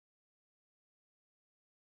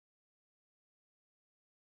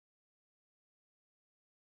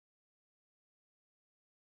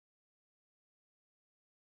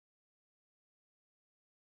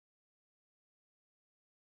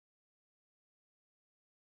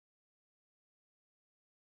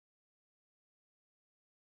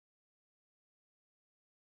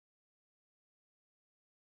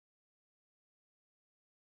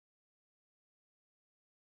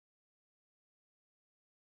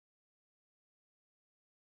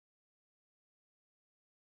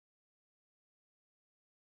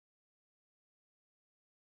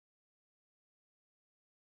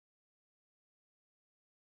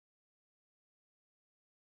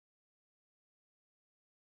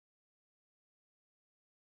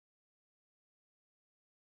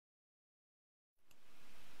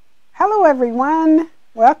Hello everyone,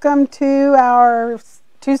 welcome to our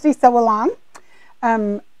Tuesday Sew Along.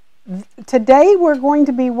 Today we're going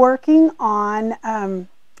to be working on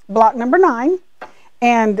block number 9,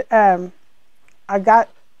 and I got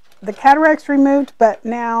the cataracts removed, but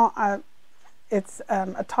now it's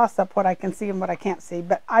a toss-up what I can see and what I can't see,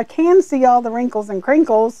 but I can see all the wrinkles and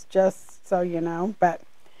crinkles, just so you know. But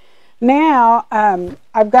now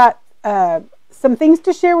I've got some things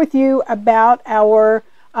to share with you about our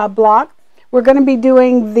block. We're going to be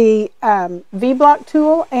doing the V-block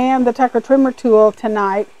tool and the Tucker trimmer tool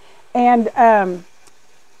tonight, and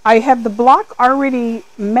I have the block already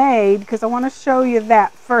made because I want to show you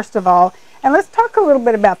that first of all. And let's talk a little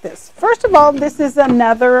bit about this. First of all, this is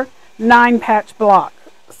another 9-patch block.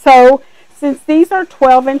 So since these are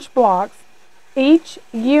 12-inch blocks, each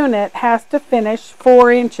unit has to finish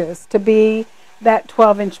 4 inches to be that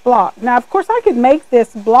 12-inch block. Now, of course, I could make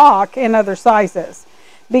this block in other sizes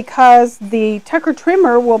because the Tucker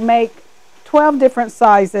trimmer will make 12 different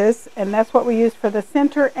sizes, and that's what we use for the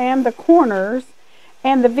center and the corners.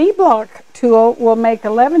 And the V-block tool will make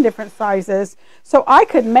 11 different sizes. So I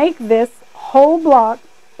could make this whole block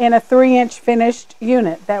in a 3-inch finished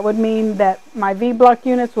unit. That would mean that my V-block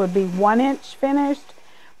units would be 1-inch finished,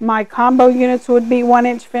 my combo units would be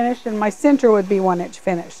 1-inch finished, and my center would be 1-inch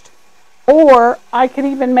finished. Or I could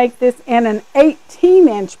even make this in an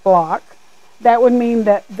 18-inch block. That would mean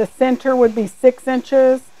that the center would be 6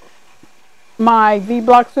 inches, my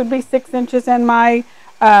V-blocks would be 6 inches, and my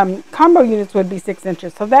combo units would be 6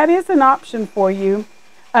 inches. So that is an option for you,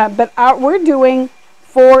 but we're doing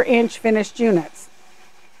 4-inch finished units.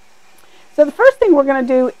 So the first thing we're going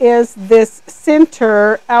to do is this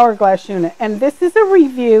center hourglass unit, and this is a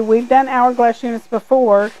review. We've done hourglass units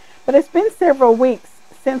before, but it's been several weeks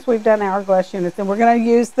since we've done hourglass units, and we're going to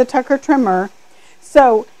use the Tucker trimmer.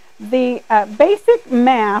 So the basic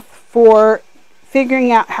math for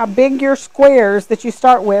figuring out how big your squares that you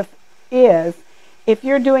start with is, if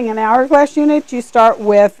you're doing an hourglass unit, you start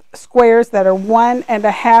with squares that are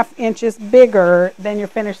 1.5 inches bigger than your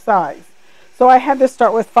finished size. So I had to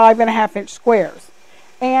start with 5.5-inch squares.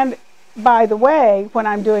 And by the way, when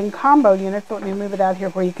I'm doing combo units, let me move it out here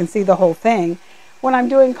where you can see the whole thing. When I'm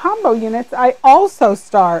doing combo units, I also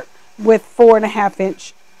start with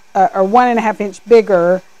 4.5-inch or 1.5-inch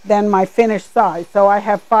bigger than my finished size. So I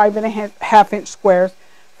have 5.5-inch squares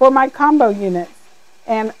for my combo units.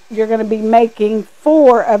 And you're going to be making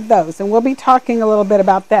 4 of those, and we'll be talking a little bit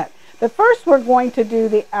about that. But first we're going to do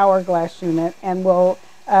the hourglass unit, and we'll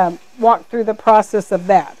walk through the process of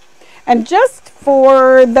that. And just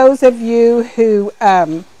for those of you who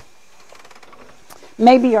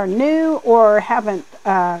maybe are new or haven't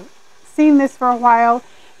seen this for a while,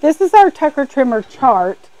 this is our Tucker trimmer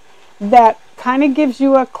chart that kind of gives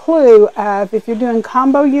you a clue of, if you're doing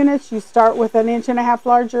combo units, you start with 1.5 inches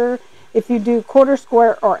larger. If you do quarter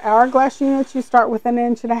square or hourglass units, you start with 1.5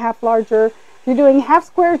 inches larger. If you're doing half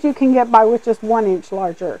squares, you can get by with just 1 inch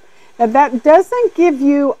larger. Now that doesn't give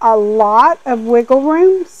you a lot of wiggle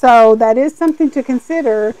room, so that is something to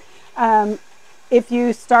consider. If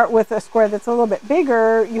you start with a square that's a little bit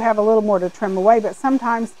bigger, you have a little more to trim away, but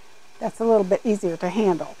sometimes that's a little bit easier to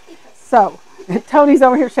handle. So Tony's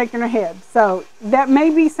over here shaking her head. So that may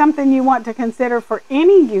be something you want to consider for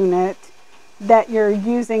any unit that you're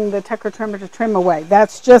using the Tucker trimmer to trim away.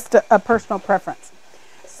 That's just a personal preference.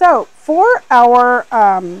 So for our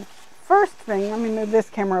first thing, let me move this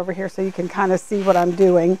camera over here so you can kind of see what I'm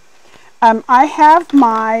doing. I have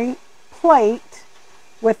my plate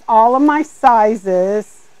with all of my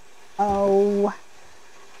sizes. Oh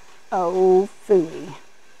phooey.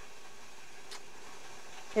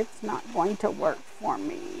 It's not going to work for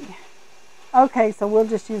me. Okay, so we'll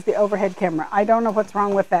just use the overhead camera. I don't know what's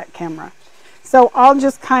wrong with that camera. So I'll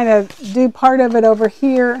just kind of do part of it over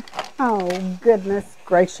here. Oh, goodness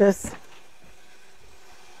gracious.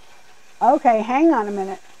 Okay, hang on a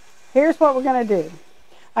minute. Here's what we're going to do.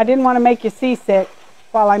 I didn't want to make you seasick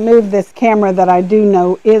while I move this camera that I do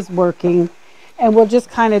know is working. And we'll just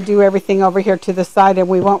kind of do everything over here to the side, and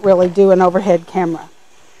we won't really do an overhead camera.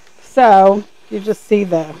 So you just see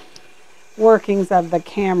the workings of the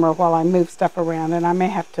camera while I move stuff around, and I may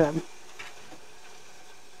have to...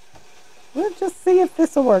 We'll just see if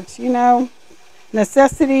this works. You know,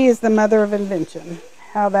 necessity is the mother of invention,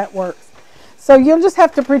 how that works. So you'll just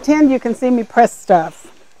have to pretend you can see me press stuff.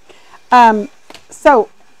 So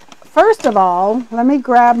first of all, let me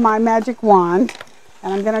grab my magic wand,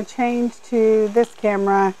 and I'm going to change to this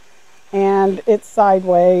camera, and it's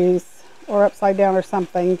sideways or upside down or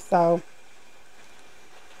something. So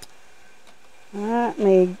let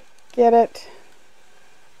me get it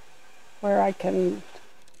where I can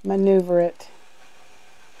maneuver it.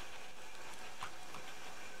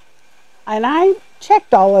 And I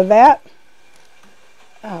checked all of that.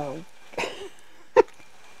 Oh.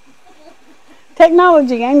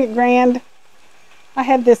 Technology, ain't it grand? I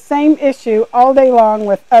had this same issue all day long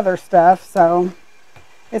with other stuff, so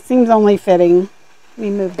it seems only fitting. Let me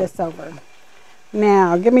move this over.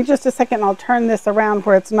 Now, give me just a second. I'll turn this around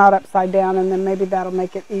where it's not upside down, and then maybe that'll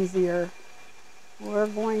make it easier. We're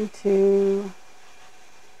going to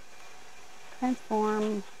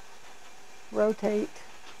transform, rotate.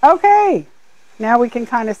 Okay, now we can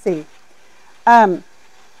kind of see.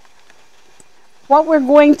 What we're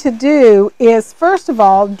going to do is, first of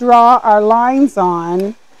all, draw our lines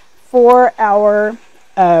on for our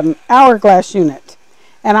hourglass unit.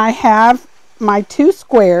 And I have my 2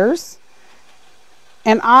 squares,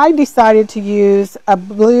 and I decided to use a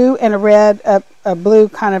blue and a red, a blue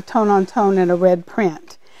kind of tone on tone and a red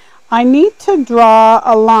print. I need to draw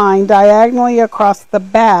a line diagonally across the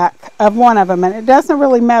back of one of them, and it doesn't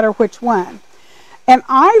really matter which one. And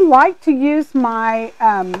I like to use my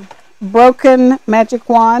broken magic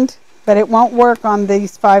wand, but it won't work on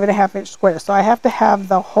these 5.5 inch squares. So I have to have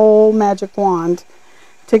the whole magic wand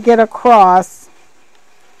to get across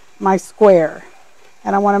my square.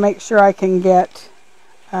 And I want to make sure I can get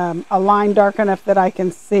a line dark enough that I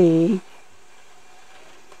can see.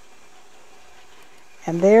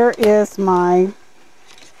 And there is my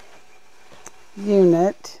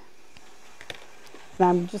unit. And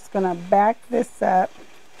I'm just going to back this up.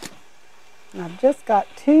 And I've just got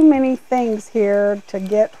too many things here to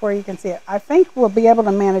get where you can see it. I think we'll be able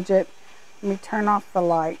to manage it. Let me turn off the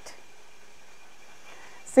light.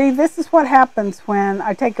 See, this is what happens when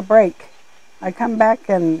I take a break. I come back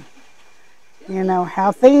and, you know,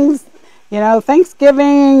 how things, you know,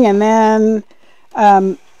 Thanksgiving, and then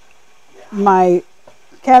my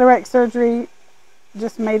cataract surgery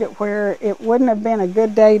just made it where it wouldn't have been a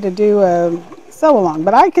good day to do a sew-along,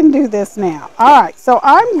 but I can do this now. All right, so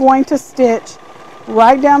I'm going to stitch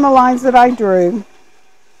right down the lines that I drew.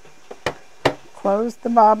 Close the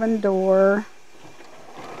bobbin door.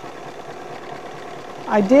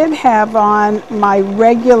 I did have on my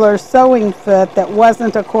regular sewing foot that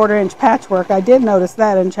wasn't a 1/4 inch patchwork. I did notice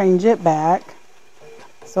that and change it back.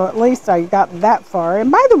 So at least I got that far. And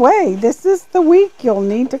by the way, this is the week you'll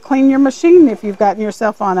need to clean your machine if you've gotten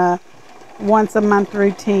yourself on a once a month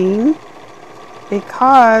routine,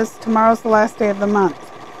 because tomorrow's the last day of the month.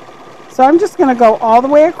 So I'm just going to go all the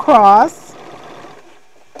way across,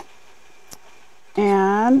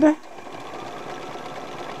 and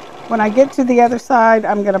when I get to the other side,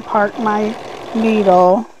 I'm going to park my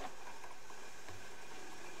needle.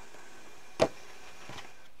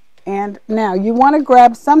 And now you want to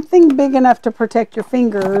grab something big enough to protect your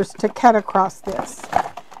fingers to cut across this.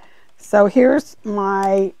 So here's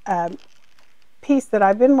my piece that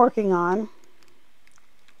I've been working on.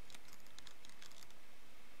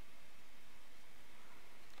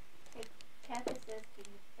 Kathy says, can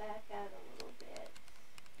you back out a little bit?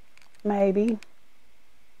 Maybe.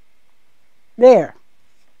 There.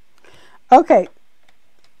 Okay.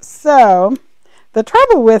 So the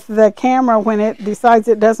trouble with the camera when it decides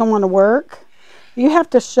it doesn't want to work, you have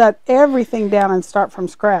to shut everything down and start from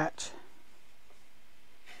scratch.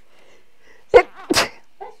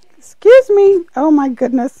 Excuse me. Oh my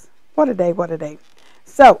goodness. What a day, what a day.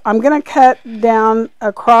 So I'm going to cut down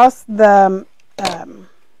across the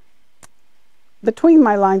between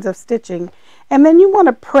my lines of stitching, and then you want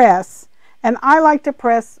to press, and I like to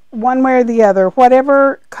press one way or the other.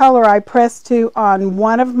 Whatever color I press to on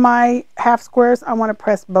one of my half squares, I want to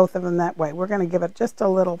press both of them that way. We're going to give it just a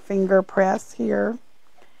little finger press here,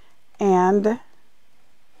 and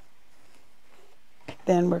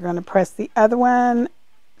then we're going to press the other one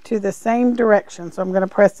to the same direction. So I'm going to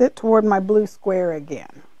press it toward my blue square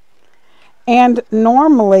again. And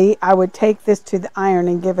normally I would take this to the iron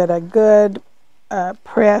and give it a good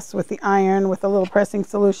press with the iron with a little pressing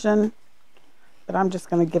solution, but I'm just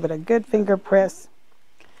going to give it a good finger press.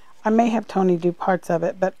 I may have Tony do parts of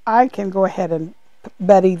it, but I can go ahead and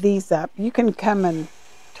buddy these up. You can come and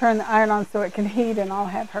turn the iron on so it can heat, and I'll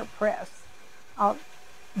have her press. I'll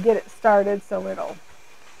get it started so it'll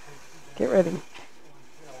get ready.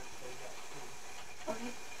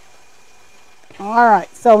 All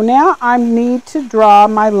right, so now I need to draw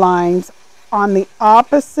my lines on the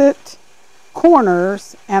opposite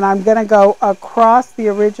corners, and I'm going to go across the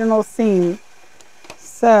original seam.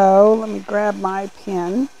 So let me grab my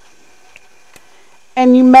pen,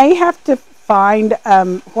 and you may have to find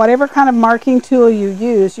whatever kind of marking tool you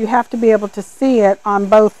use. You have to be able to see it on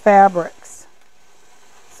both fabrics.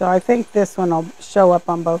 So I think this one will show up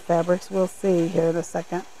on both fabrics. We'll see here in a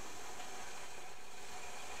second.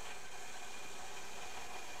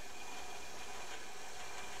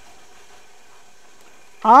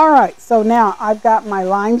 All right, so now I've got my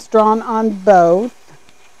lines drawn on both.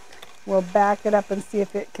 We'll back it up and see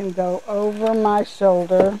if it can go over my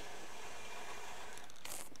shoulder.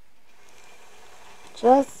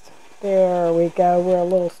 Just there we go. We're a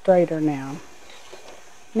little straighter now.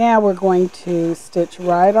 Now we're going to stitch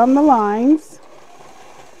right on the lines.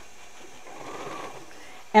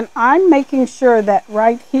 And I'm making sure that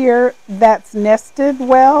right here that's nested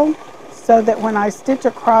well so that when I stitch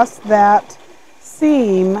across that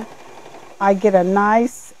seam, I get a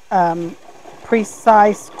nice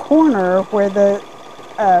precise corner where the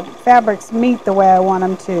fabrics meet the way I want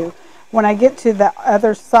them to. When I get to the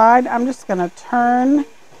other side, I'm just going to turn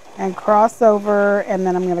and cross over, and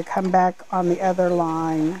then I'm going to come back on the other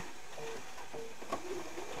line.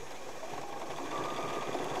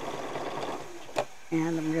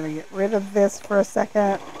 And I'm going to get rid of this for a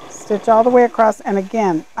second, stitch all the way across, and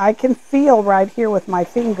again, I can feel right here with my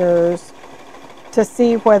fingers to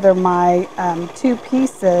see whether my two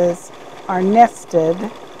pieces are nested.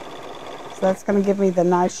 So that's going to give me the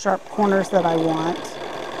nice sharp corners that I want.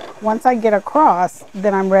 Once I get across,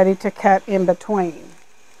 then I'm ready to cut in between.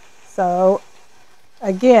 So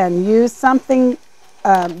again, use something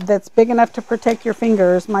that's big enough to protect your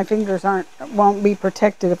fingers. My fingers won't be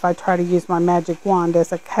protected if I try to use my magic wand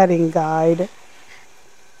as a cutting guide.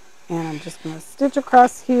 And I'm just going to stitch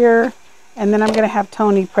across here, and then I'm going to have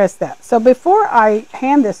Tony press that. So before I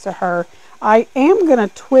hand this to her, I am going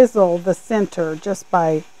to twizzle the center just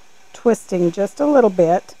by twisting just a little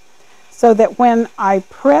bit, so that when I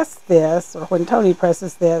press this, or when Tony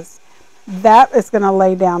presses this, that is going to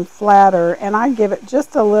lay down flatter, and I give it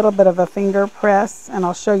just a little bit of a finger press, and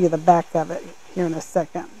I'll show you the back of it here in a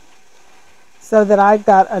second, so that I've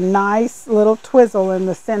got a nice little twizzle in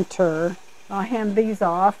the center. I'll hand these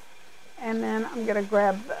off, and then I'm going to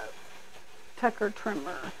grab the tucker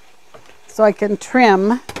trimmer so I can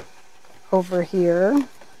trim over here.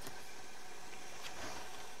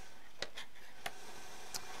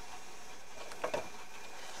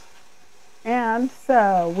 And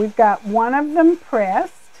so we've got one of them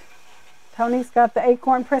pressed. Tony's got the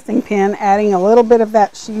acorn pressing pin, adding a little bit of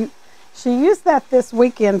that. She used that this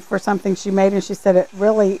weekend for something she made, and she said it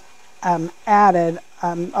really added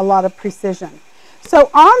a lot of precision. So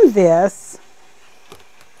on this,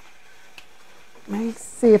 let me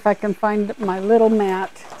see if I can find my little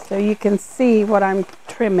mat so you can see what I'm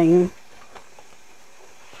trimming.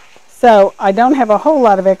 So I don't have a whole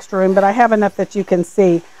lot of extra room, but I have enough that you can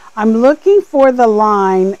see. I'm looking for the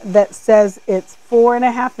line that says it's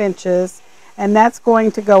 4.5 inches, and that's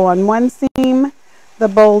going to go on one seam, the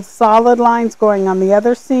bold solid lines going on the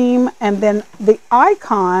other seam, and then the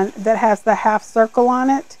icon that has the half circle on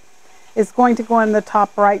it is going to go in the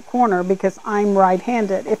top right corner because I'm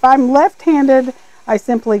right-handed. If I'm left-handed, I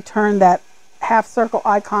simply turn that half circle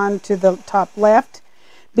icon to the top left,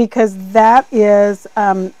 because that is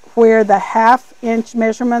where the half-inch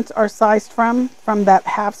measurements are sized from that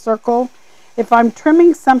half circle. If I'm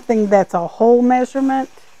trimming something that's a whole measurement,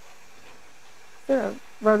 is there a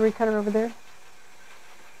rotary cutter over there?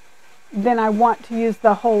 Then I want to use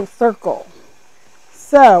the whole circle.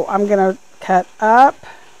 So I'm going to cut up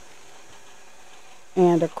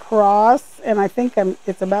and across, and I think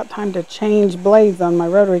it's about time to change blades on my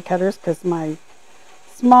rotary cutters because my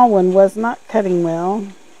small one was not cutting well.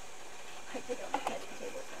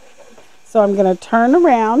 So I'm going to turn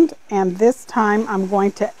around, and this time I'm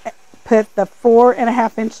going to put the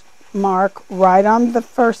 4.5 inch mark right on the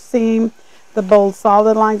first seam. The bold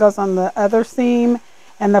solid line goes on the other seam,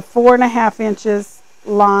 and the 4.5 inches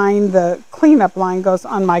line, the cleanup line, goes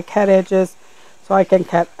on my cut edges, so I can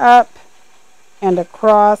cut up and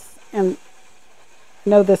across. And I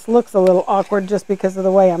know this looks a little awkward just because of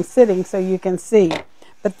the way I'm sitting, so you can see,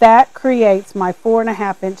 but that creates my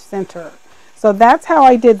 4.5 inch center. So that's how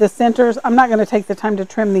I did the centers. I'm not going to take the time to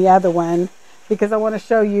trim the other one because I want to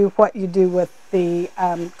show you what you do with the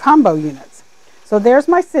combo units. So there's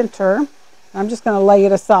my center. I'm just going to lay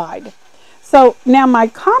it aside. So now my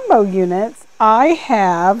combo units, I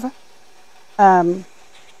have, I'll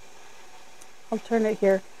turn it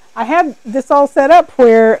here. I have this all set up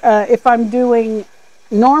where if I'm doing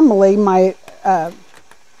normally my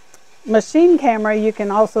machine camera, you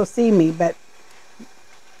can also see me, but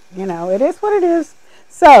you know, it is what it is.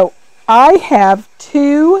 So I have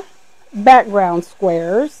 2 background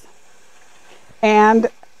squares and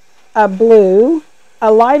a blue,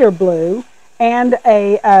 a lighter blue, and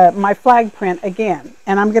my flag print again.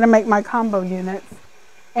 And I'm going to make my combo units.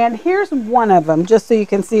 And here's one of them, just so you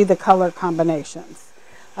can see the color combinations.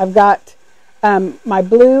 I've got my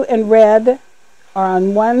blue and red are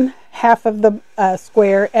on one half of the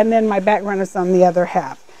square, and then my background is on the other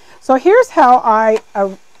half. So here's how I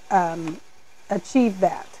achieve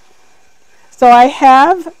that. So I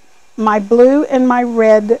have my blue and my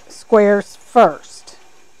red squares first,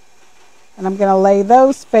 and I'm going to lay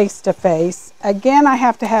those face to face. Again, I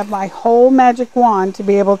have to have my whole magic wand to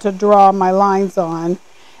be able to draw my lines on,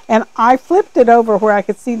 and I flipped it over where I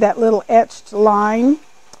could see that little etched line,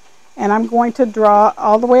 and I'm going to draw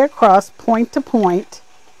all the way across, point to point.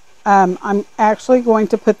 I'm actually going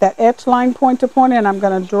to put that etch line point to point, and I'm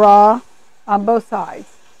going to draw on both sides.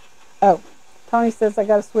 Oh, Tony says I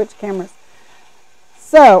got to switch cameras.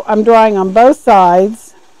 So I'm drawing on both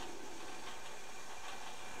sides.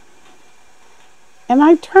 And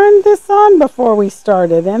I turned this on before we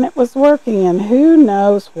started, and it was working, and who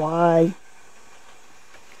knows why.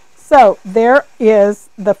 So there is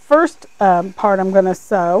the first part I'm going to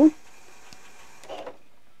sew.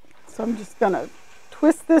 So I'm just going to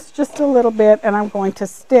twist this just a little bit, and I'm going to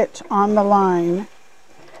stitch on the line.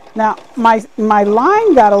 Now my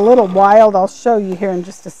line got a little wild. I'll show you here in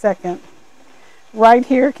just a second. Right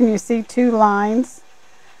here, can you see two lines?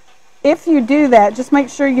 If you do that, just make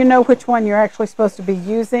sure you know which one you're actually supposed to be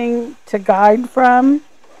using to guide from.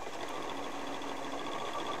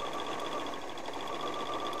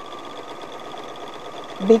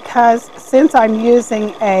 Because since I'm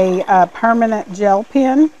using a permanent gel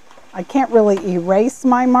pen, I can't really erase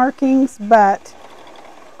my markings, but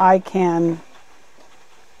I can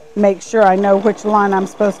make sure I know which line I'm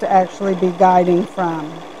supposed to actually be guiding from.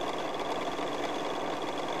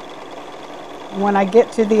 When I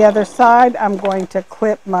get to the other side, I'm going to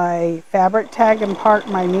clip my fabric tag and part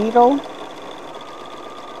my needle.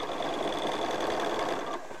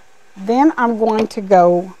 Then I'm going to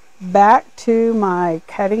go back to my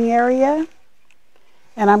cutting area,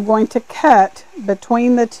 and I'm going to cut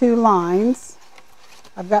between the two lines.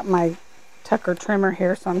 I've got my Tucker trimmer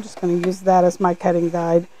here, so I'm just going to use that as my cutting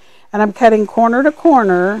guide. And I'm cutting corner to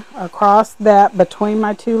corner across that between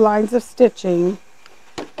my two lines of stitching.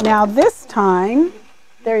 Now this time,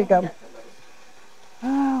 there you go.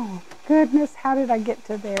 Oh goodness, how did I get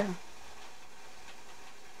to there?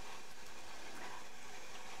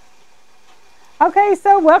 Okay,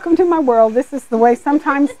 so welcome to my world. This is the way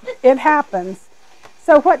sometimes it happens.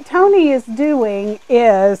 So what Tony is doing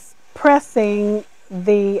is pressing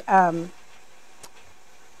the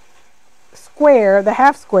square, the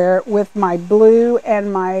half square, with my blue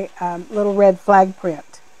and my little red flag print.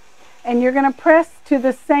 And you're going to press to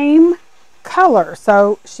the same color.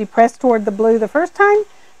 So she pressed toward the blue the first time,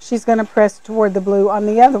 she's going to press toward the blue on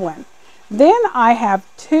the other one. Then I have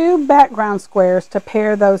two background squares to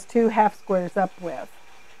pair those two half squares up with.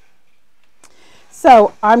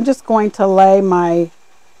 So I'm just going to lay my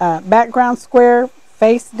background square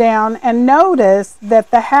face down, and notice that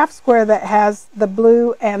the half square that has the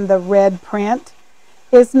blue and the red print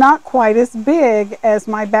is not quite as big as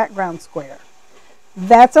my background square.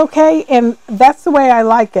 That's okay, and that's the way I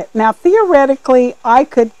like it. Now theoretically, I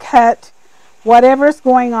could cut whatever's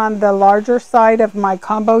going on the larger side of my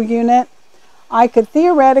combo unit. I could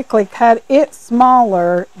theoretically cut it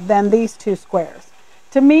smaller than these two squares.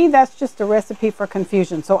 To me, that's just a recipe for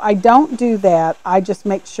confusion. So I don't do that. I just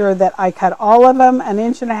make sure that I cut all of them 1.5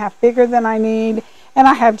 inches bigger than I need, and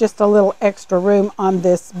I have just a little extra room on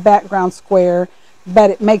this background square, but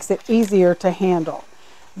it makes it easier to handle.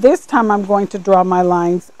 This time I'm going to draw my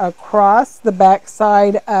lines across the back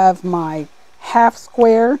side of my half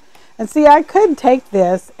square. And see, I could take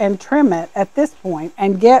this and trim it at this point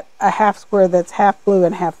and get a half square that's half blue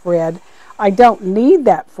and half red. I don't need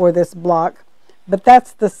that for this block, but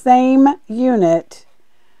that's the same unit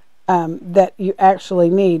that you actually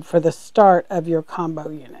need for the start of your combo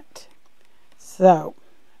unit. So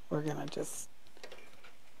we're going to just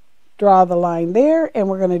draw the line there, and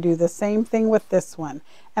we're going to do the same thing with this one.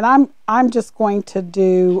 And I'm just going to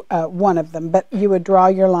do one of them, but you would draw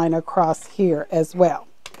your line across here as well.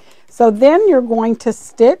 So then you're going to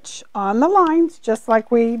stitch on the lines just like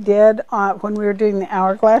we did when we were doing the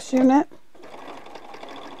hourglass unit.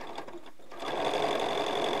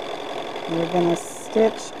 You're going to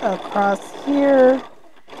stitch across here,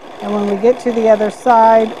 and when we get to the other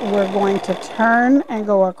side, we're going to turn and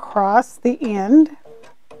go across the end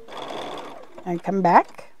and come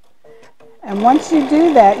back. And once you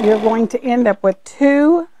do that, you're going to end up with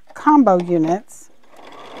two combo units.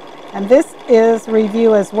 And this is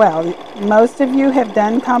review as well. Most of you have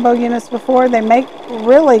done combo units before. They make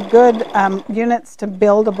really good units to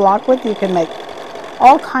build a block with. You can make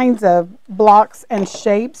all kinds of blocks and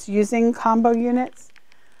shapes using combo units.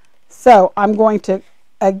 So I'm going to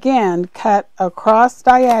again cut across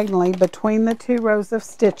diagonally between the 2 rows of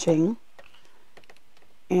stitching,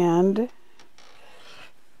 and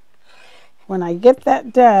when I get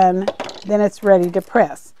that done, then it's ready to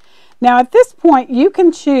press. Now at this point you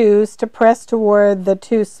can choose to press toward the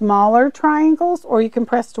 2 smaller triangles, or you can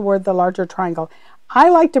press toward the larger triangle. I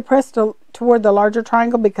like to press toward the larger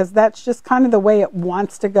triangle because that's just kind of the way it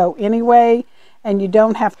wants to go anyway, and you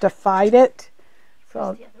don't have to fight it.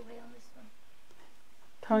 So The other way on this one.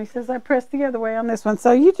 Tony says I pressed the other way on this one,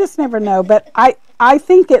 so you just never know. But I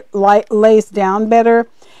think it lays down better,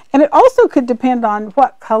 and it also could depend on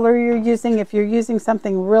what color you're using. If you're using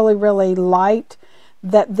something really, really light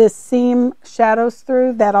that this seam shadows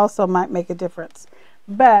through, that also might make a difference.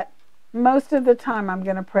 But most of the time I'm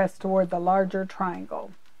going to press toward the larger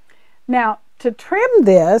triangle. Now to trim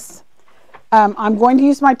this, I'm going to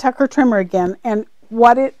use my Tucker trimmer again, and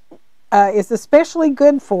what it is especially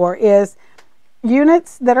good for is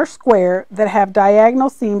units that are square that have diagonal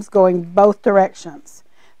seams going both directions.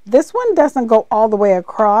 This one doesn't go all the way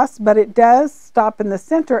across, but it does stop in the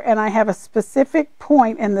center, and I have a specific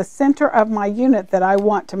point in the center of my unit that I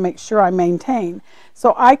want to make sure I maintain.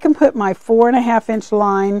 So I can put my 4.5 inch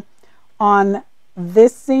line on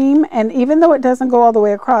this seam, and even though it doesn't go all the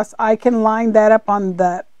way across, I can line that up on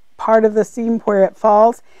the part of the seam where it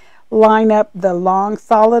falls, line up the long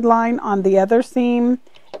solid line on the other seam,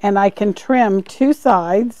 and I can trim 2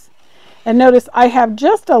 sides. And notice I have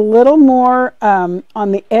just a little more on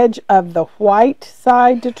the edge of the white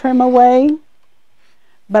side to trim away,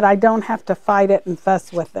 but I don't have to fight it and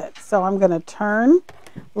fuss with it. So I'm going to turn,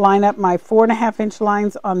 line up my 4.5 inch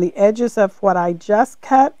lines on the edges of what I just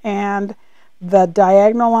cut, and the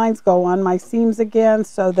diagonal lines go on my seams again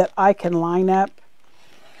so that I can line up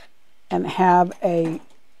and have a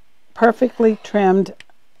perfectly trimmed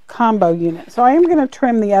combo unit. So I am going to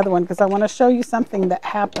trim the other one because I want to show you something that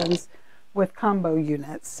happens with combo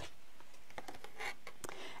units.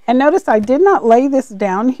 And notice I did not lay this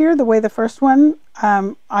down here the way the first one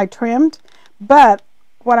I trimmed, but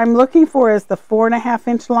what I'm looking for is the 4.5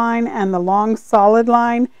 inch line and the long solid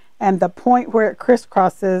line, and the point where it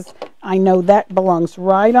crisscrosses. I know that belongs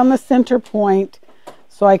right on the center point,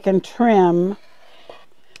 so I can trim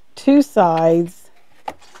 2 sides,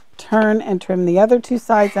 turn and trim the other 2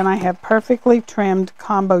 sides, and I have perfectly trimmed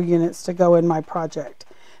combo units to go in my project.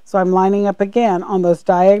 So I'm lining up again on those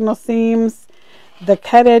diagonal seams. The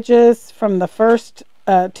cut edges from the first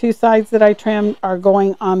 2 sides that I trimmed are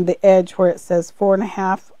going on the edge where it says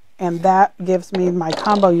 4.5, and that gives me my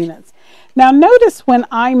combo units. Now notice when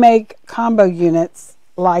I make combo units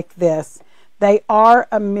like this, they are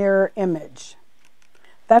a mirror image.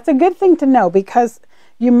 That's a good thing to know because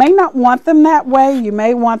you may not want them that way. You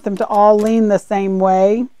may want them to all lean the same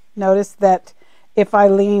way. Notice that if I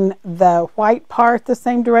lean the white part the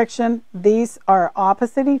same direction, these are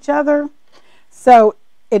opposite each other. So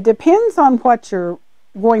it depends on what you're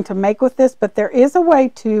going to make with this, but there is a way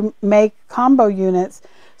to make combo units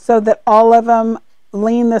so that all of them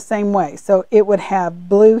lean the same way. So it would have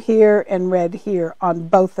blue here and red here on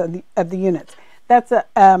both of the units. That's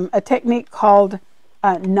a technique called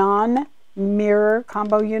non-mirror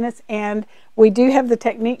combo units, and we do have the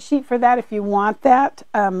technique sheet for that if you want that.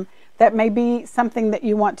 That may be something that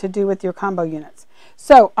you want to do with your combo units.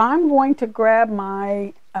 So I'm going to grab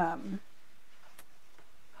my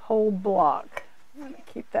whole block. I'm going to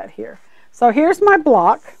keep that here. So here's my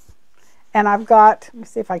block, and I've got, let me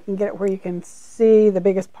see if I can get it where you can see the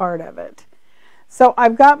biggest part of it. So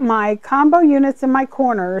I've got my combo units in my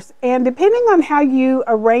corners, and depending on how you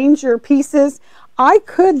arrange your pieces, I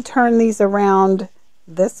could turn these around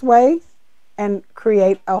this way and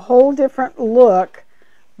create a whole different look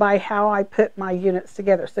by how I put my units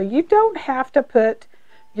together. So you don't have to put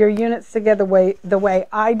your units together the way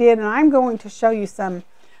I did, and I'm going to show you some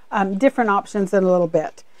different options in a little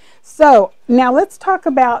bit. So now let's talk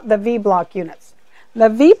about the V-block units. The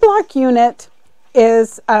V-block unit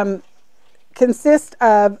is consists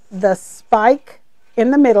of the spike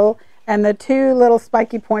in the middle and the 2 little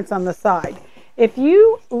spiky points on the side. If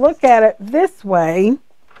you look at it this way,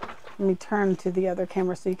 let me turn to the other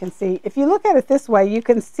camera so you can see. If you look at it this way, you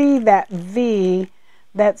can see that V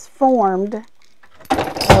that's formed.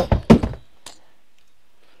 Oh.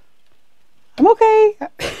 I'm okay.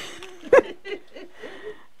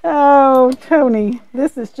 Oh, Tony,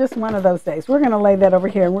 this is just one of those days. We're going to lay that over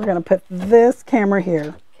here, and we're going to put this camera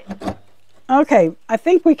here. Okay, I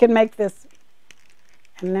think we can make this,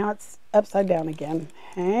 and now it's upside down again.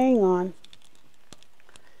 Hang on.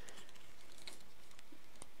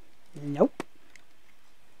 Nope.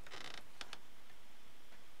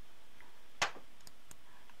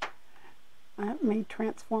 Let me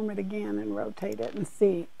transform it again and rotate it and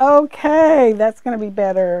see. Okay, that's going to be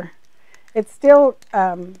better. It's still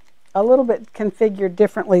a little bit configured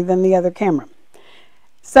differently than the other camera.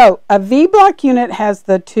 So a V-block unit has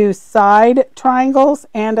the two side triangles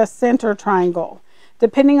and a center triangle.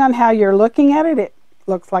 Depending on how you're looking at it, it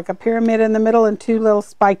looks like a pyramid in the middle and two little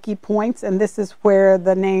spiky points, and this is where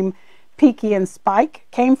the name Peaky and Spike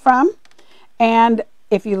came from. And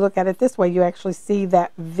if you look at it this way, you actually see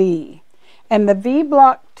that V. And the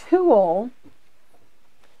V-block tool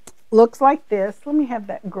looks like this. Let me have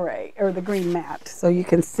that gray or the green mat so you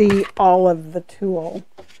can see all of the tool.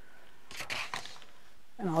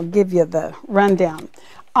 And I'll give you the rundown.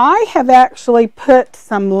 I have actually put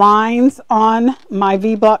some lines on my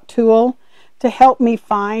V-block tool to help me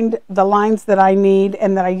find the lines that I need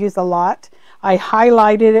and that I use a lot. I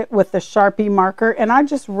highlighted it with the Sharpie marker, and I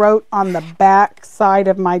just wrote on the back side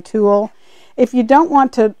of my tool. If you don't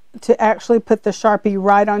want to actually put the Sharpie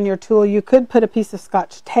right on your tool, you could put a piece of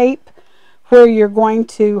Scotch tape where you're going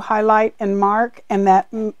to highlight and mark, and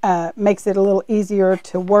that makes it a little easier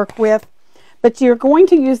to work with. But you're going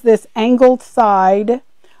to use this angled side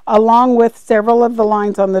along with several of the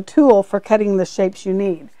lines on the tool for cutting the shapes you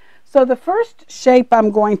need. So the first shape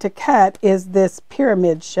I'm going to cut is this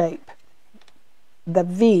pyramid shape, the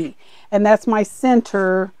V, and that's my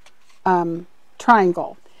center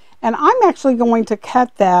triangle. And I'm actually going to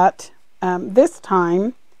cut that this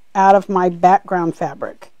time out of my background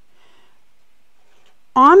fabric.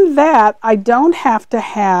 On that, I don't have to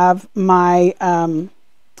have my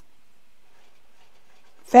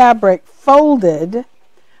fabric folded,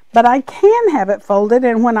 but I can have it folded,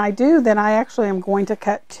 and when I do, then I actually am going to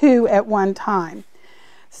cut two at one time.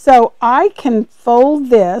 So I can fold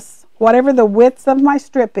this, whatever the width of my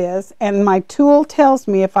strip is, and my tool tells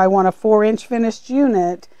me if I want a 4-inch finished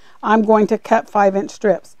unit, I'm going to cut 5-inch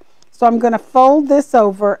strips. So I'm going to fold this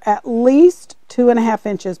over at least 2.5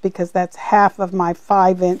 inches because that's half of my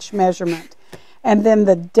 5-inch measurement. And then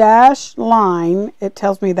the dashed line, it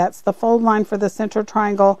tells me that's the fold line for the center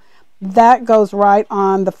triangle. That goes right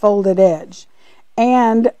on the folded edge.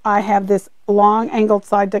 And I have this long angled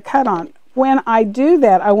side to cut on. When I do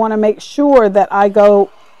that, I want to make sure that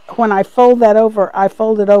when I fold that over, I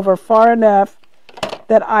fold it over far enough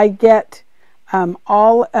that I get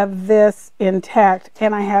all of this intact,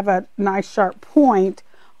 and I have a nice sharp point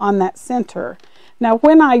on that center. Now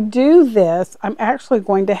when I do this, I'm actually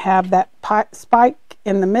going to have that spike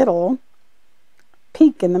in the middle,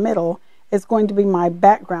 peak in the middle, is going to be my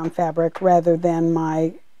background fabric rather than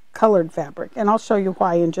my colored fabric. And I'll show you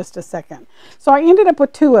why in just a second. So I ended up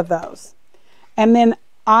with two of those. And then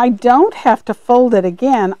I don't have to fold it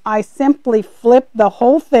again. I simply flip the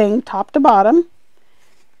whole thing top to bottom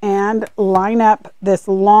and line up this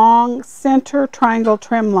long center triangle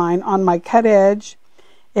trim line on my cut edge.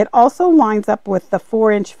 It also lines up with the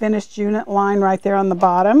 4-inch finished unit line right there on the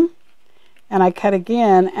bottom. And I cut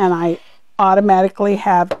again, and I automatically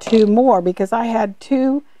have two more because I had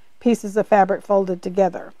two pieces of fabric folded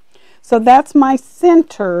together. So that's my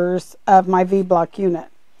centers of my V-block unit.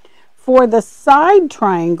 For the side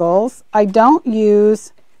triangles, I don't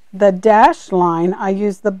use the dashed line, I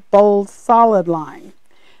use the bold solid line.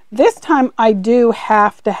 This time I do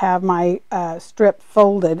have to have my strip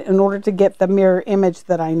folded in order to get the mirror image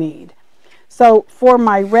that I need. So for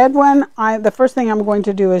my red one, the first thing I'm going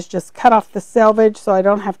to do is just cut off the selvage so I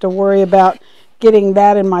don't have to worry about getting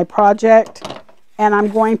that in my project. And I'm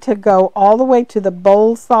going to go all the way to the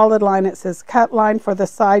bold solid line. It says cut line for the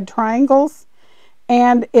side triangles.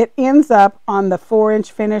 And it ends up on the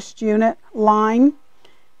 4-inch finished unit line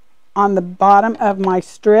on the bottom of my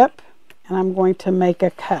strip. And I'm going to make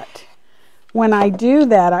a cut. When I do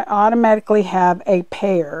that, I automatically have a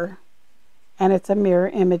pair, and it's a mirror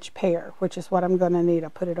image pair, which is what I'm going to need. I'll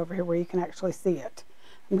put it over here where you can actually see it.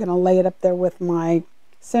 I'm going to lay it up there with my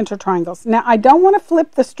center triangles. Now, I don't want to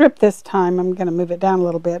flip the strip this time. I'm going to move it down a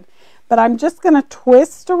little bit, but I'm just going to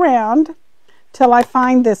twist around till I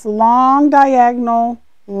find this long diagonal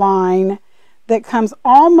line that comes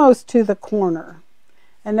almost to the corner.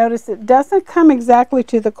 And notice it doesn't come exactly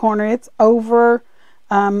to the corner. It's over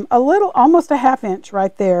a little, almost a 1/2 inch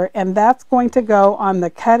right there. And that's going to go on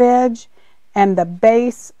the cut edge and the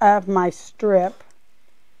base of my strip.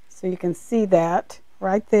 So you can see that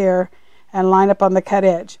right there and line up on the cut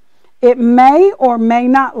edge. It may or may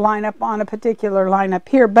not line up on a particular line up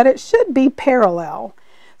here, but it should be parallel.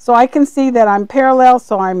 So I can see that I'm parallel,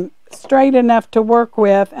 so I'm straight enough to work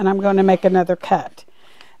with, and I'm going to make another cut.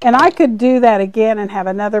 And I could do that again and have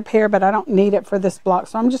another pair, but I don't need it for this block.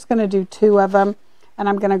 So I'm just going to do two of them. And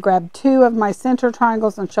I'm going to grab two of my center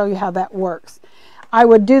triangles and show you how that works. I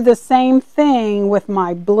would do the same thing with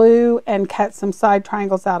my blue and cut some side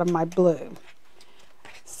triangles out of my blue.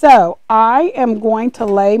 So I am going to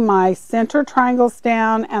lay my center triangles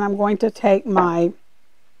down, and I'm going to take my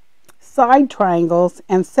side triangles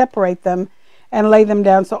and separate them and lay them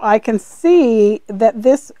down so I can see that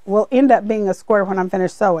this will end up being a square when I'm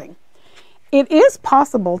finished sewing. It is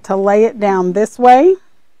possible to lay it down this way,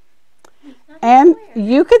 and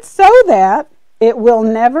you could sew that. It will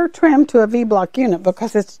never trim to a V-block unit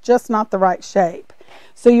because it's just not the right shape.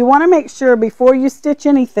 So you want to make sure before you stitch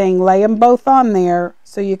anything, lay them both on there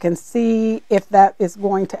so you can see if that is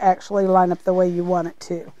going to actually line up the way you want it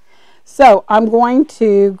to. So I'm going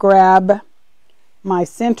to grab my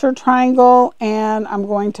center triangle, and I'm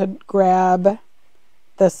going to grab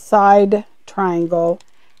the side triangle,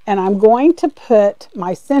 and I'm going to put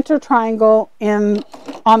my center triangle in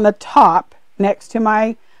on the top next to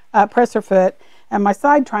my presser foot, and my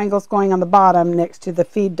side triangle is going on the bottom next to the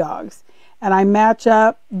feed dogs. And I match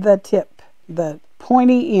up the tip, the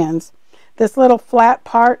pointy ends. This little flat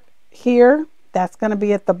part here, that's going to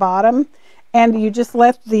be at the bottom, and you just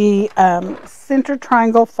let the center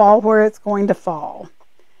triangle fall where it's going to fall.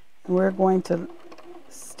 And we're going to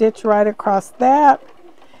stitch right across that,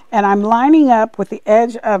 and I'm lining up with the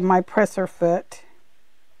edge of my presser foot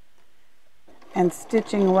and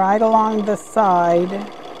stitching right along the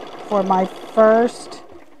side for my first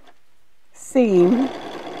seam.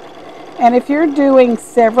 And if you're doing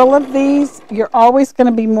several of these, you're always going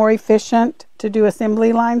to be more efficient to do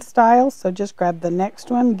assembly line style. So just grab the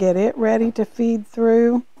next one, get it ready to feed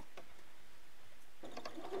through.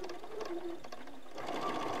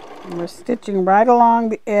 And we're stitching right along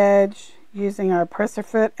the edge using our presser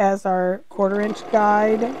foot as our 1/4 inch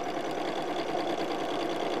guide.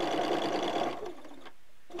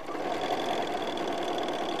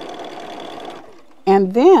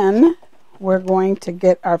 And then we're going to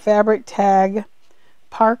get our fabric tag,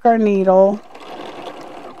 park our needle,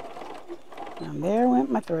 and there went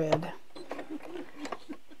my thread.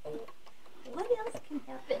 What else can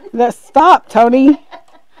happen? Let's stop, Tony.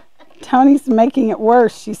 Tony's making it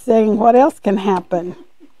worse. She's saying, what else can happen?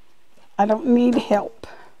 I don't need help.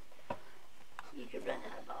 You could run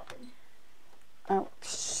out of bobbin. Oh,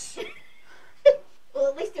 shh. Well,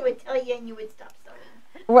 at least it would tell you and you would stop sewing.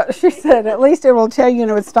 What she said, at least it will tell you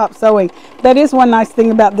and it would stop sewing. That is one nice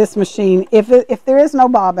thing about this machine. If there is no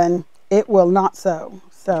bobbin, it will not sew.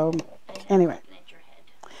 So anyway,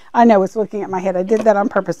 I know it's looking at my head. I did that on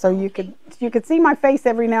purpose so you could see my face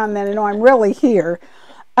every now and then and know I'm really here.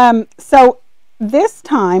 So this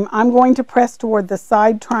time I'm going to press toward the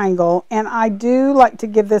side triangle, and I do like to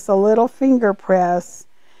give this a little finger press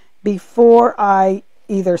before I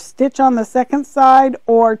either stitch on the second side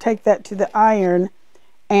or take that to the iron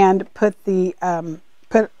and put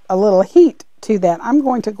put a little heat to that. I'm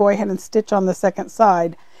going to go ahead and stitch on the second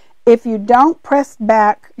side. If you don't press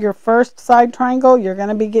back your first side triangle, you're going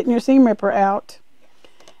to be getting your seam ripper out.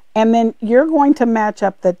 And then you're going to match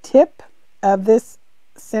up the tip of this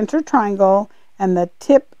center triangle and the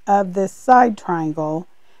tip of this side triangle.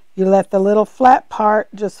 You let the little flat part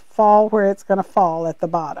just fall where it's going to fall at the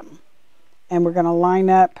bottom. And we're going to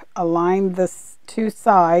align the two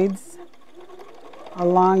sides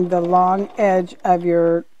along the long edge of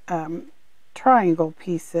your triangle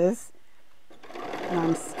pieces. And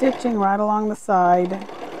I'm stitching right along the side.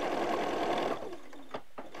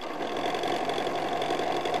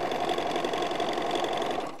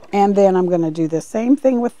 And then I'm going to do the same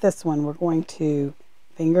thing with this one. We're going to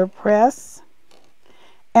finger press.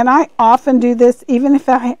 And I often do this even if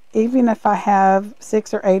I have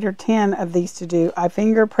 6 or 8 or 10 of these to do. I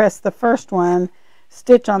finger press the first one,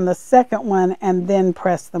 stitch on the second one, and then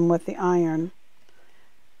press them with the iron.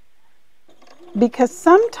 Because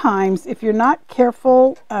sometimes if you're not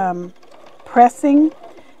careful pressing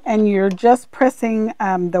and you're just pressing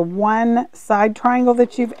the one side triangle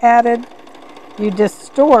that you've added, you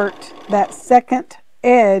distort that second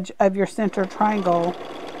edge of your center triangle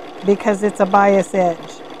because it's a bias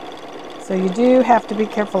edge. So you do have to be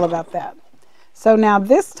careful about that. So now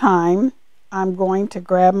this time I'm going to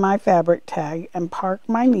grab my fabric tag and park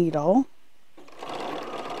my needle.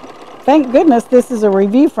 Thank goodness this is a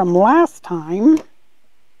review from last time.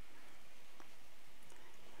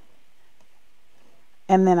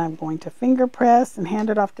 And then I'm going to finger press and hand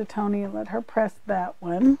it off to Tony and let her press that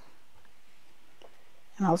one.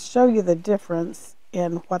 And I'll show you the difference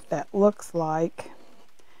in what that looks like.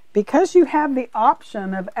 Because you have the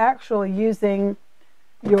option of actually using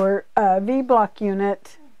your V-block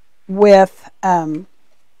unit with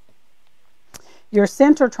your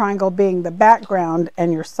center triangle being the background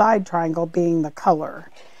and your side triangle being the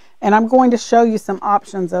color. And I'm going to show you some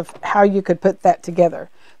options of how you could put that together.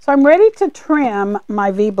 So I'm ready to trim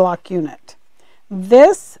my V-block unit.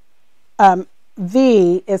 This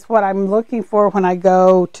V is what I'm looking for when I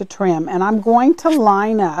go to trim. And I'm going to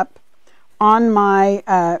line up on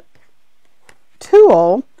my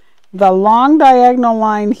tool the long diagonal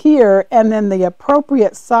line here and then the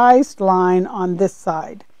appropriate sized line on this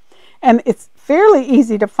side. And it's fairly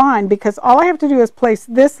easy to find because all I have to do is place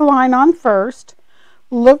this line on first,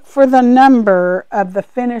 look for the number of the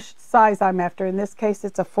finished size I'm after. In this case,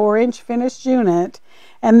 it's a 4-inch finished unit,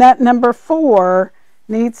 and that number 4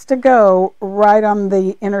 needs to go right on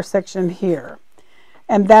the intersection here.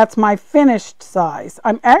 And that's my finished size.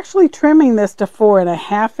 I'm actually trimming this to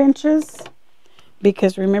 4.5 inches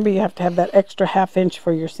because remember you have to have that extra 1/2 inch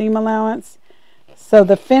for your seam allowance. So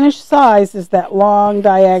the finished size is that long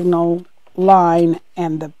diagonal line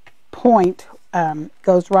and the point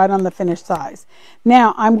goes right on the finished size.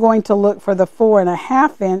 Now I'm going to look for the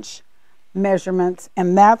 4.5 inch measurements,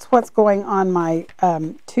 and that's what's going on my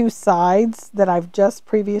 2 sides that I've just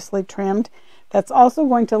previously trimmed. That's also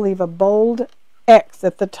going to leave a bold X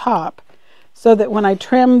at the top so that when I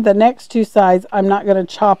trim the next 2 sides, I'm not going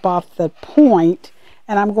to chop off the point,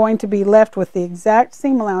 and I'm going to be left with the exact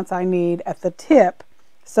seam allowance I need at the tip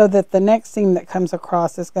so that the next seam that comes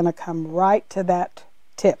across is going to come right to that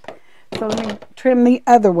tip. So let me trim the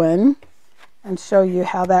other one and show you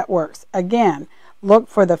how that works. Again, look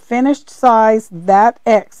for the finished size. That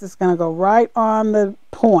X is going to go right on the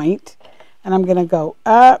point, and I'm going to go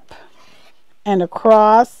up and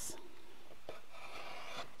across,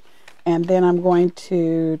 and then I'm going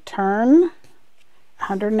to turn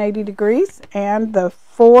 180 degrees, and the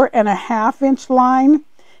 4.5 inch line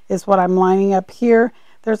is what I'm lining up here.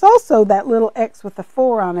 There's also that little X with the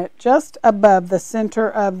 4 on it just above the center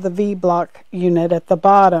of the V-block unit at the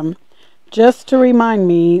bottom, just to remind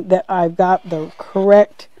me that I've got the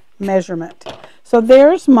correct measurement. So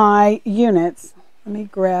there's my units. Let me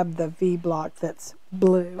grab the V-block that's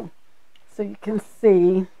blue so you can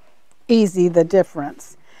see easy the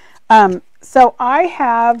difference. So I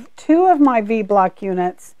have 2 of my V-block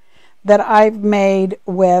units that I've made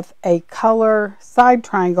with a color side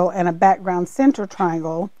triangle and a background center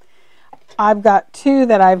triangle. I've got 2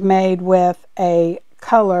 that I've made with a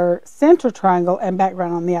color center triangle and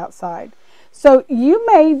background on the outside. So you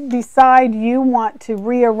may decide you want to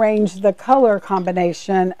rearrange the color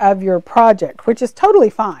combination of your project, which is totally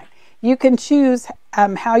fine. You can choose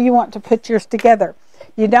how you want to put yours together.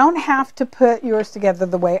 You don't have to put yours together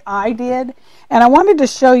the way I did, and I wanted to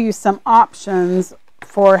show you some options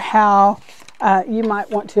for how you might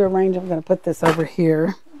want to arrange. I'm going to put this over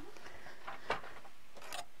here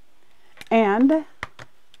and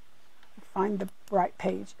find the right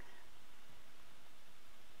page.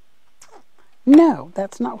 No,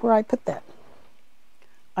 that's not where I put that.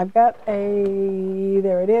 I've got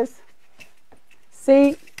there it is.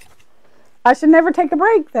 See, I should never take a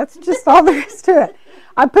break. That's just all there is to it.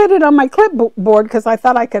 I put it on my clipboard because I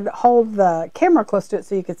thought I could hold the camera close to it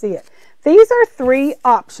so you could see it. These are 3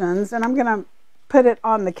 options, and I'm going to put it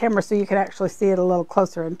on the camera so you can actually see it a little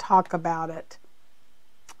closer and talk about it.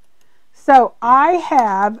 So I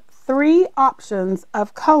have 3 options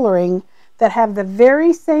of coloring that have the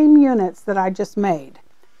very same units that I just made.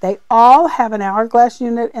 They all have an hourglass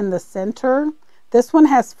unit in the center. This one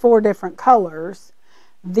has 4 different colors.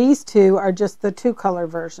 These 2 are just the 2-color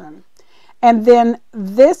version. And then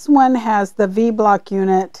this one has the V-block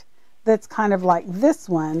unit that's kind of like this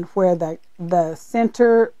one, where the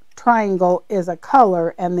center triangle is a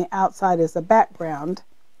color and the outside is a background.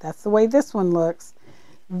 That's the way this one looks.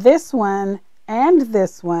 This one and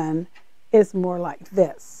this one is more like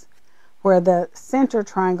this, where the center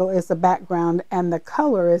triangle is a background and the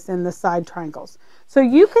color is in the side triangles. So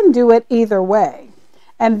you can do it either way.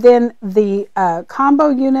 And then the combo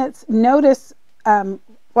units, notice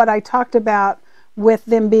what I talked about with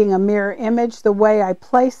them being a mirror image, the way I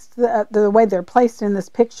placed the way they're placed in this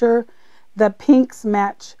picture. The pinks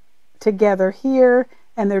match together here,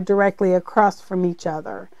 and they're directly across from each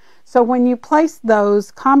other. So when you place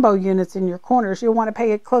those combo units in your corners, you'll want to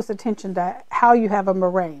pay close attention to how you have them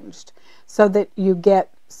arranged so that you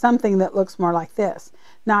get something that looks more like this.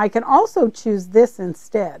 Now I can also choose this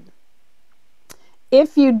instead.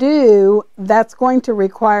 If you do, that's going to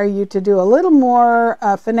require you to do a little more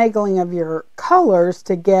finagling of your colors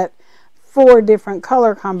to get 4 different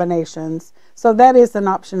color combinations. So that is an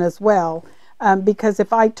option as well, because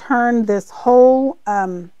if I turn this whole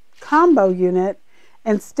combo unit,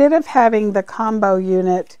 instead of having the combo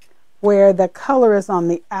unit where the color is on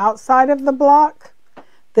the outside of the block,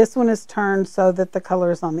 this one is turned so that the color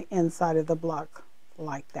is on the inside of the block,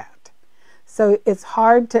 like that. So it's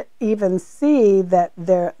hard to even see that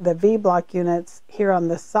the V-block units here on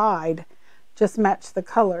the side just match the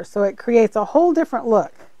color. So it creates a whole different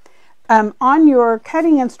look. On your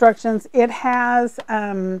cutting instructions, it has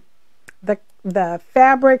the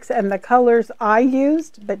fabrics and the colors I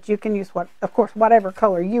used, but you can use, of course, whatever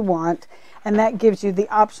color you want. And that gives you the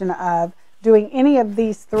option of doing any of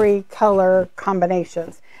these 3 color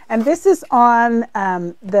combinations. And this is on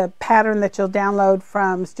the pattern that you'll download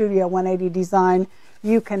from Studio 180 Design.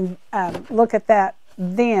 You can look at that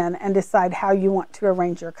then and decide how you want to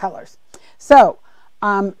arrange your colors. So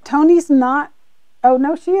Tony's not, oh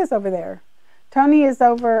no, she is over there. Tony is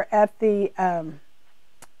over at the,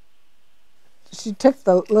 she took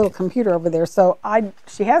the little computer over there. So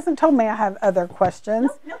she hasn't told me I have other questions.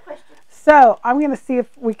 No questions. So I'm going to see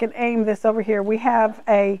if we can aim this over here. We have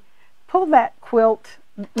pull that quilt.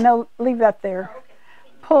 No, leave that there.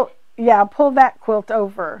 Oh, okay. Pull that quilt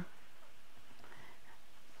over.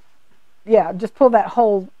 Yeah, just pull that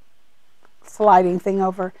whole sliding thing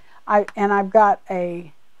over. I've got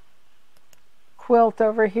a quilt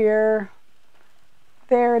over here.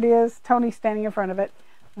 There it is. Tony's standing in front of it.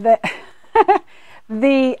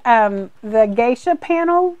 The geisha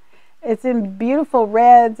panel, it's in beautiful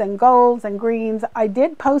reds and golds and greens. I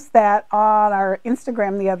did post that on our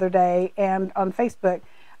Instagram the other day and on Facebook.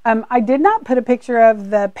 I did not put a picture of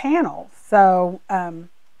the panel, so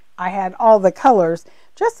I had all the colors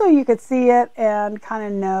just so you could see it and kind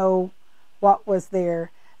of know what was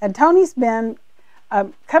there. And Tony's been,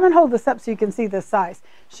 come and hold this up so you can see the size.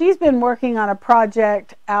 She's been working on a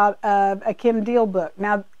project out of a Kim Deal book.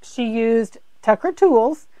 Now, she used Tucker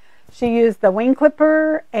tools. She used the wing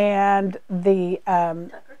clipper and the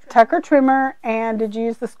Tucker trimmer. And did you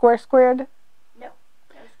use the square squared? No,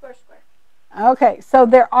 square. Okay, so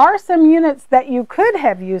there are some units that you could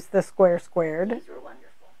have used the square squared. These were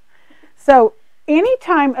wonderful. So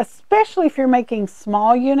anytime, especially if you're making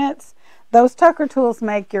small units, those Tucker tools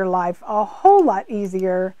make your life a whole lot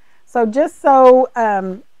easier. So just so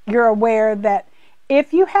you're aware that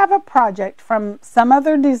if you have a project from some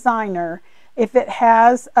other designer, if it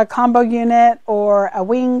has a combo unit or a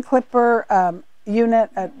wing clipper unit,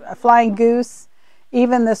 a flying goose,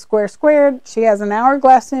 even the square squared, she has an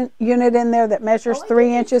hourglass unit in there that measures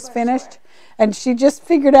 3 inches finished. And she just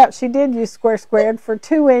figured out she did use square squared for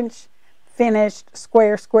 2-inch finished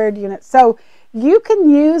square squared units. So you can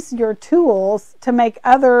use your tools to make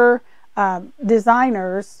other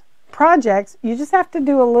designers' projects. You just have to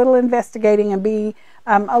do a little investigating and be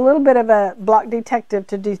a little bit of a block detective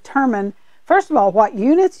to determine, first of all, what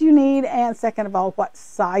units you need, and second of all, what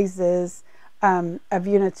sizes of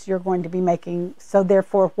units you're going to be making. So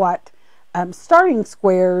therefore, what starting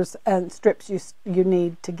squares and strips you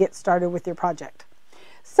need to get started with your project.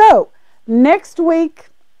 So next week,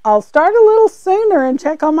 I'll start a little sooner and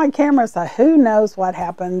check on my camera, so who knows what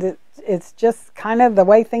happened. It's just kind of the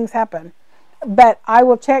way things happen. But I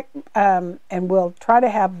will check and we'll try to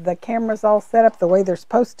have the cameras all set up the way they're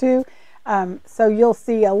supposed to. So you'll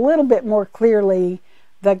see a little bit more clearly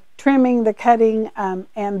the trimming, the cutting,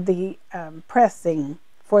 and the pressing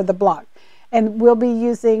for the block. And we'll be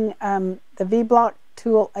using the V-block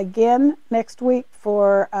tool again next week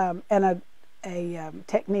for a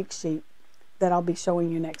technique sheet that I'll be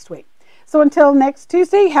showing you next week. So until next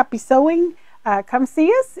Tuesday, happy sewing. Come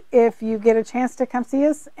see us if you get a chance to come see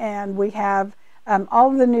us. And we have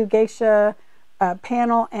all of the new geisha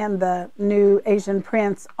panel and the new Asian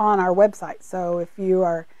prints on our website. So if you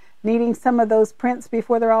are needing some of those prints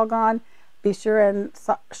before they're all gone, be sure and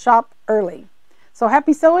shop early. So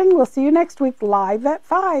happy sewing. We'll see you next week live at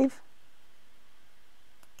 5.